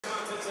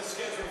is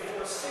scheduled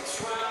for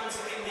 6 rounds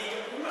in the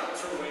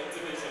welterweight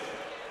division.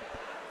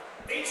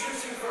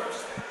 Introducing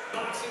first,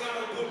 boxing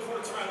out of the blue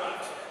corner to my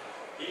left.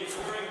 He is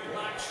wearing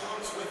black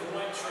trunks with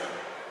white trim.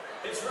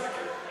 His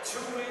record, 2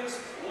 wins,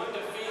 1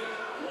 defeat,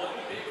 1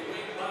 big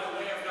win by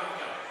way of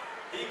knockout.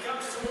 He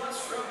comes to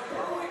us from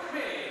Berwick,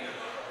 Maine.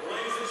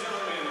 Ladies and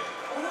gentlemen,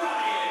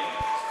 Ryan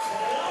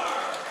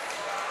Clark.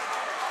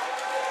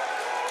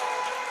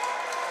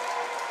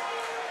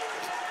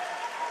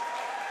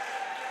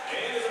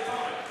 And his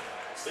opponent,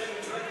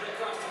 standing directly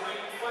across the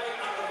ring, fighting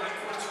out of the ring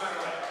corner to my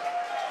right.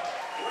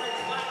 Wearing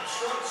black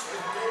trunks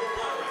with gold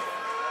lettering.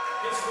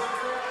 His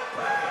record,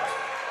 perfect.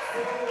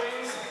 4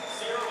 wins,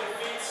 0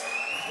 defeats,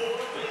 4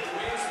 big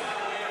wins by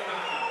way of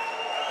knockout.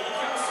 He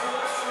comes to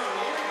us from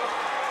nearby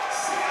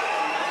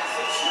Seattle,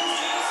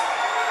 Massachusetts.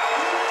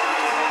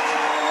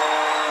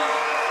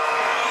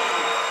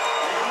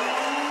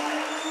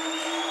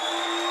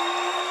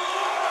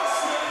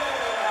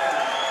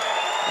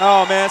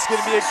 Oh man, it's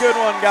going to be a good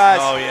one, guys.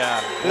 Oh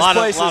yeah, This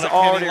place is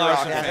already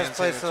rocking. Yeah, this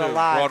place is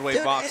alive. Broadway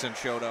Dude, boxing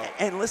showed up.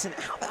 And listen,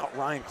 how about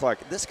Ryan Clark?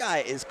 This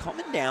guy is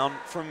coming down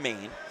from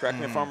Maine. Correct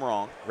me if I'm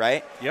wrong,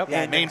 right? Yep.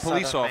 Yeah, Maine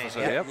police Southern officer.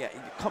 Maine, Yep. Yeah,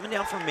 coming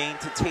down from Maine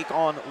to take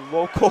on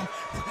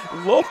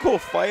local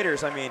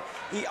fighters. I mean,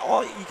 you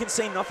can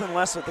say nothing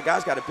less that the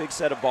guy's got a big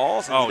set of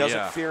balls, and he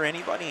doesn't fear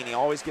anybody, and he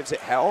always gives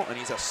it hell, and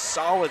he's a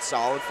solid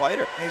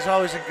fighter. He's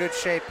always in good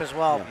shape as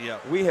well. Yeah.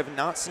 We have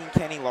not seen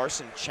Kenny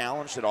Larson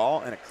challenged at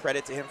all, and a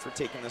credit to him for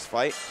taking this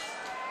fight.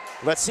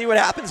 Let's see what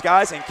happens,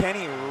 guys. And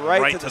Kenny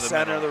right to the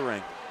center of the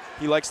ring.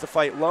 He likes to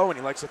fight low, and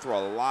he likes to throw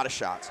a lot of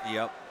shots.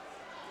 Yep.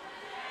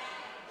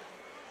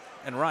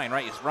 And Ryan,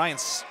 right? It's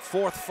Ryan's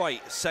 4th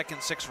fight, second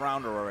 6th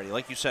rounder already,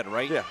 like you said,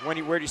 right? Yeah.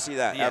 Where do you see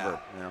that ever?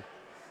 You know?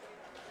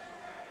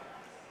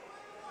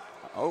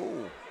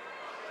 Oh.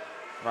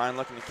 Ryan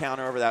looking to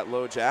counter over that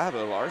low jab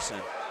of Larson.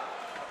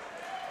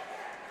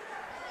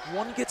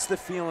 One gets the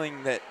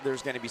feeling that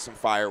there's going to be some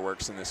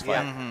fireworks in this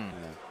fight. Yeah.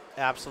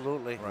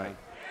 Absolutely. Right.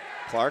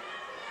 Clark,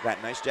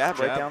 that nice jab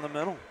right down the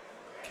middle.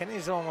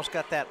 Kenny's almost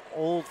got that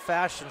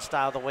old-fashioned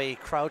style, the way he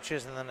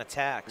crouches and then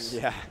attacks.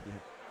 Yeah.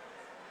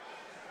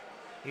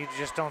 You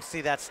just don't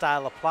see that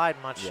style applied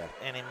much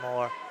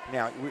anymore.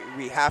 Now,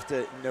 we have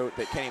to note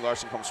that Kenny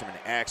Larson comes from an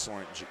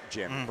excellent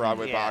gym.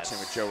 Broadway Boxing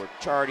with Joe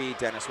Ricciardi,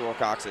 Dennis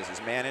Wilcox as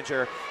his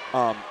manager.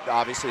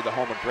 Obviously, the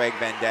home of Greg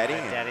Vendetti.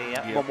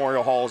 And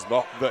Memorial Hall's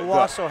who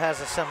also has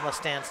a similar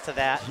stance to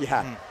that.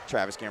 Yeah.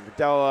 Travis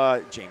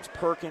Gambardella, James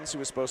Perkins, who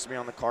was supposed to be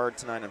on the card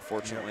tonight.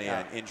 Unfortunately,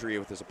 an injury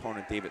with his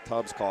opponent, David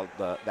Tubbs, called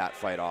that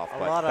fight off.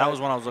 That was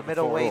one I was looking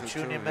for. Middleweight,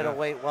 junior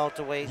middleweight,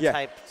 welterweight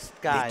type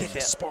guys. They get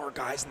to spar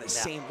guys in the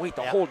same weight.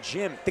 The whole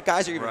gym, the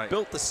guys are even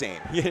built the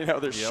same. You know,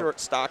 they're short,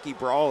 stocky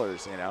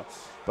brawlers, you know.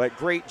 But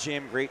great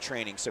gym, great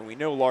training. So we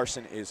know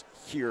Larson is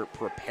here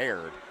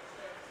prepared.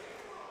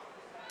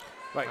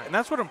 Right, and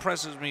that's what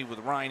impresses me with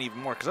Ryan even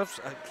more, because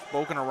I've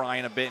spoken to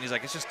Ryan a bit, and he's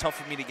like, it's just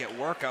tough for me to get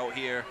work out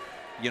here.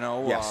 You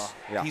know,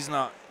 he's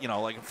not, you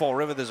know, like in Fall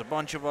River, there's a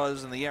bunch of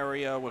us in the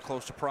area. We're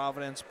close to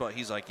Providence, but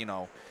he's like, you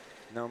know,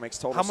 no, it makes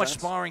total how much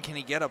sense. Sparring can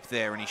he get up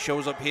there? And he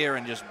shows up here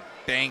and just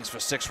bangs for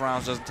 6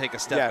 rounds, doesn't take a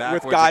step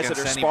backwards with guys that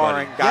are against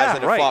sparring, anybody. guys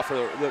that have fought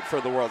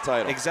for the world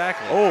title.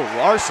 Exactly. Oh,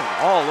 Larson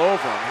all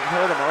over him. He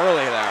heard him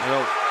early there.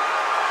 Yep.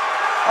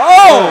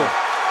 Oh!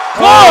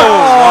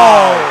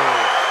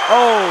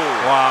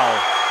 Wow.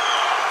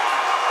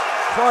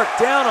 Clark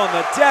down on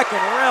the deck in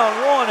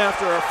round 1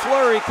 after a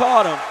flurry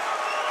caught him.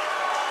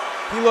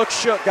 He looks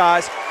shook,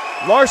 guys.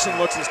 Larson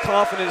looks as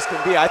confident as can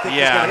be. I think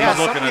he's going to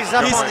somebody's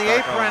up on the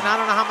apron. I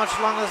don't know how much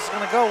longer this is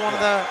going to go. One of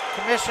the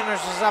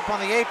commissioners is up on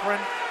the apron.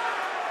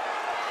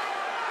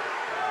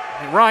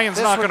 Ryan's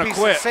not going to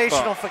quit. This would be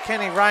sensational for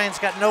Kenny. Ryan's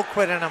got no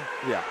quit in him.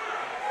 Yeah.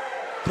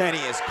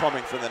 Kenny is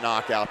coming for the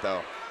knockout,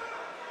 though.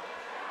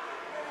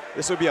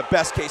 This would be a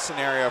best-case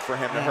scenario for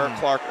him to hurt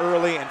Clark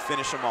early and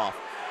finish him off.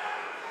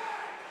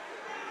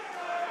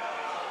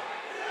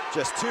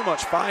 Just too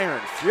much fire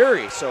and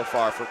fury so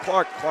far for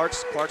Clark.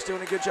 Clark's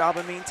doing a good job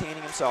of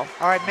maintaining himself.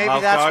 All right,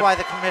 maybe that's why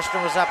the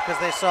commissioner was up, because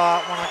they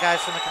saw one of the guys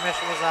from the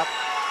commission was up,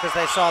 because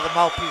they saw the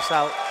mouthpiece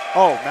out.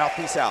 Oh,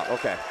 mouthpiece out.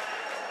 Okay.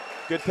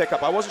 Good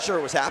pickup. I wasn't sure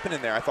what was happening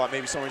there. I thought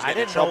maybe someone was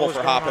getting in trouble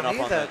for hopping up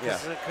on that.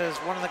 Because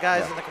one of the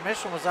guys in the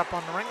commission was up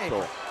on the ring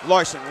apron.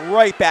 Larson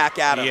right back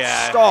at him.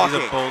 Yeah, stalking.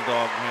 he's a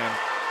bulldog, man.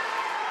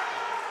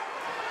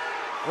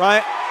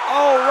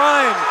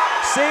 Ryan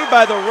saved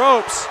by the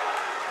ropes.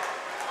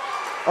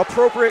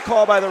 Appropriate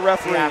call by the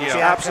referee. He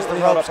absolutely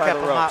held up by the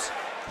ropes.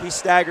 He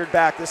staggered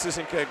back. This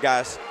isn't good,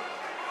 guys.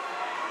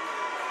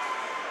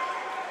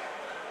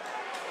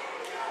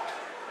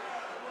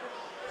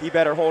 He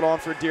better hold on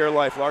for dear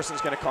life.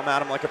 Larson's going to come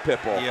at him like a pit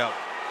bull. Yep.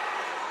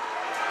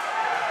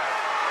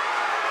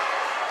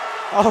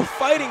 Oh,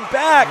 fighting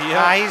back.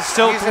 Yeah, he's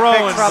still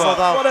throwing. In big trouble,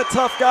 though. What a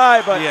tough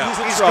guy, but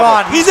he's trouble.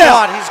 Gone. He's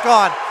gone. He's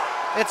gone.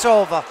 It's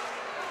over.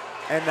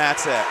 And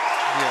that's it.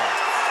 Yeah.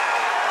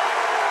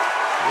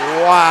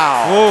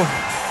 Wow. Whoa.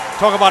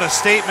 Talk about a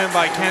statement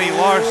by Kenny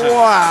Larson.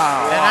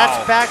 Wow. And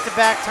that's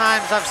back-to-back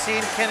times I've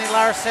seen Kenny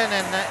Larson,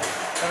 and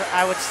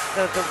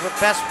the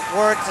best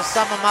word to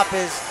sum him up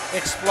is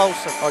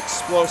explosive.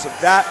 Explosive.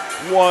 That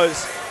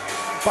was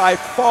by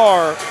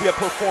far the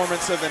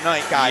performance of the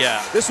night, guys.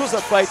 Yeah. This was a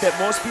fight that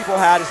most people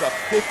had as a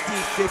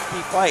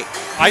 50-50 fight.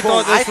 I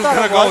thought this was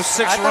going to go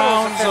 6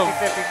 rounds of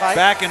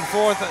back and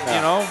forth,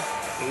 you know.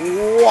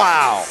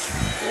 Wow.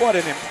 What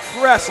an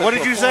impressive What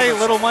did you say,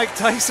 Little Mike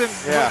Tyson?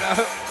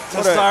 Yeah.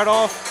 To start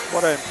off?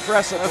 What an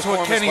impressive That's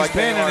performance. That's what Kenny's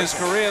been in his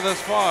Larson. career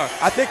thus far.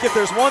 I think if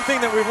there's one thing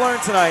that we've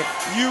learned tonight,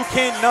 you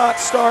cannot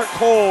start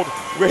cold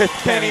with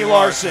Kenny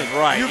Larson.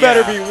 Right. You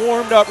better be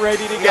warmed up,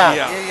 ready to go.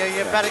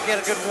 You better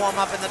get a good warm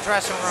up in the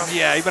dressing room.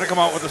 Yeah, you better come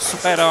out with a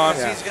sweat on.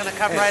 He's going to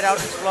come right out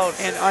and explode.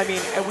 And I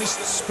mean, and we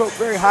spoke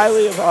very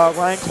highly of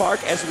Ryan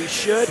Clark, as we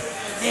should.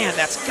 Man,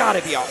 that's got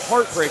to be a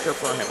heartbreaker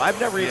for him. I've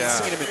never even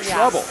seen him in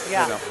trouble.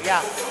 Yeah, you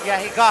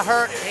know? he got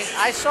hurt.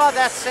 I saw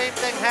that same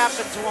thing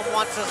happen to him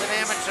once as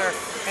an amateur,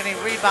 and he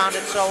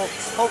rebounded, so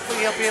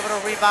hopefully he'll be able to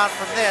rebound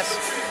from this.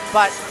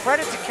 But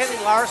credit to Kenny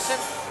Larson,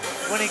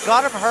 when he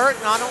got him hurt,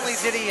 not only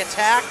did he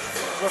attack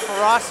with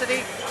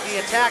ferocity,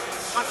 he attacked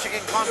punching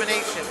in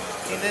combination.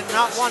 He did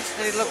not once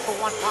did he look for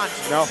one punch.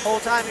 No. The whole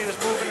time he was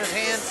moving his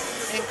hands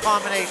in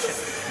combination.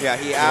 Yeah,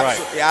 he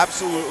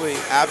absolutely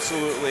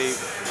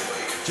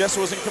just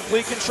was in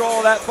complete control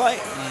of that fight.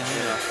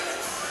 You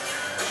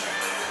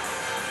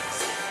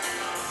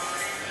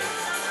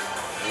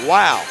know.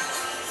 Wow.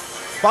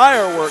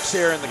 Fireworks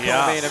here in the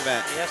co-main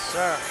event. Yes,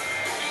 sir.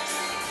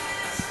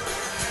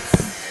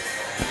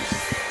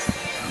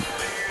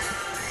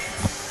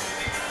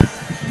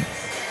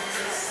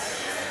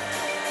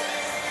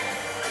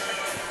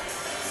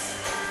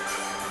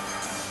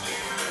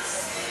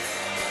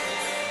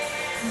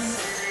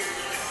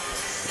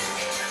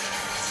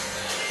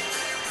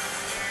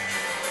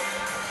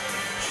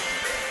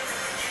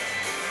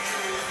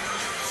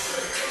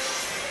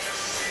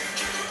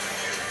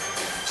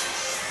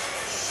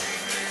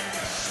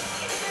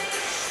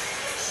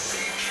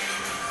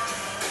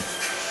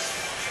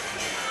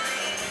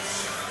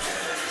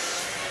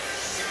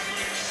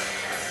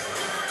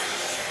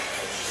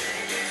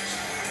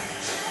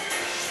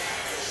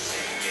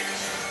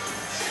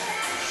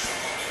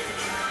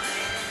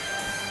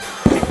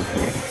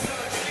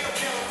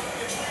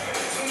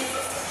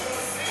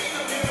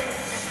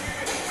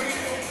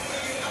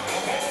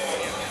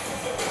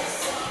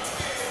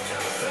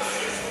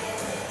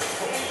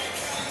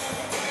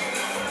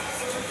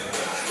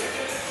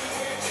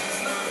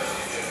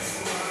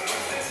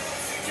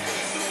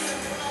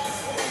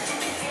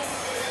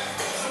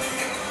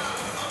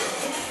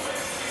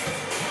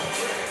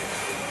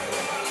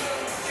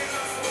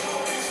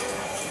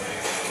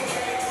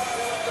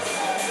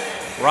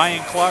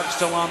 Ryan Clark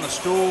still on the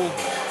stool.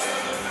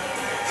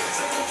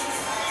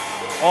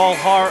 All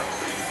heart,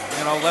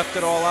 you know, left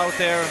it all out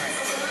there.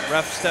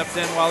 Ref stepped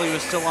in while he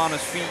was still on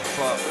his feet,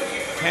 but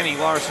Kenny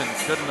Larson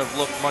couldn't have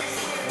looked much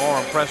more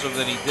impressive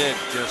than he did,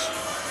 just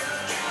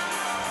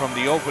from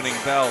the opening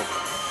bell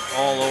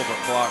all over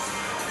Clark.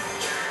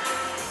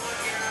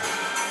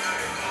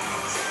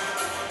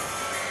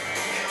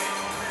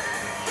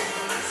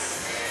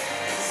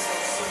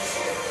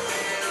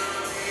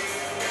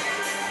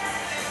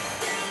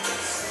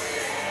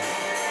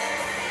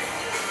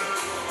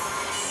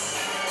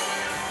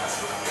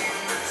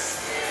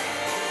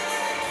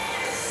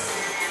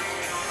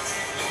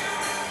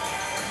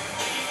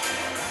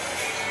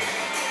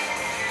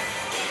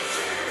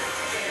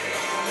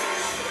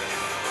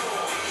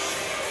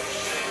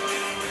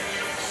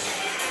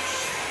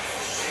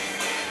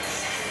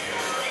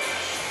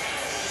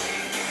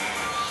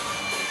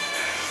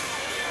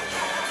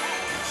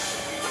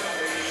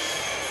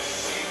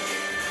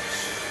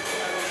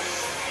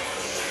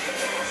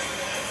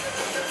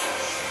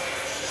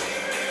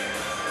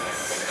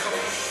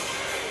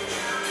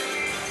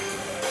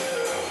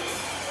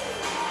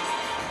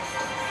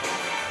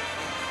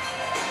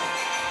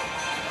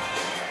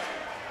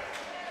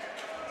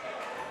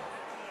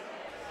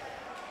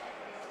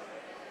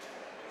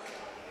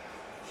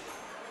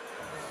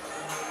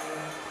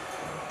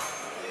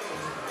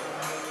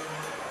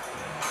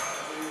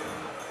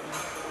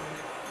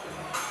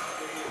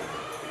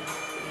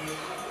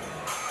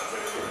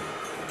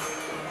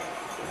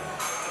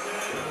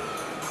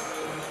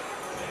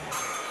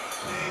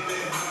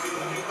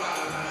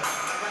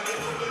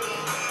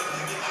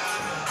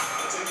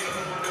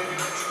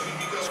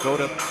 Go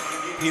to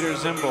Peter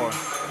Zimbor.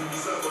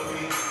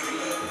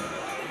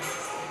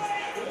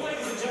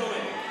 Ladies and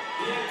gentlemen,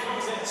 the end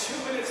comes at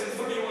 2 minutes and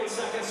 31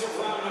 seconds of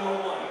round number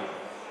 1.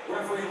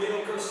 Referee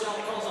Leo Kersell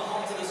calls a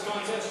halt to this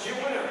contest. Your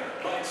winner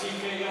by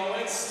TKO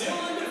and still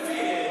undefeated.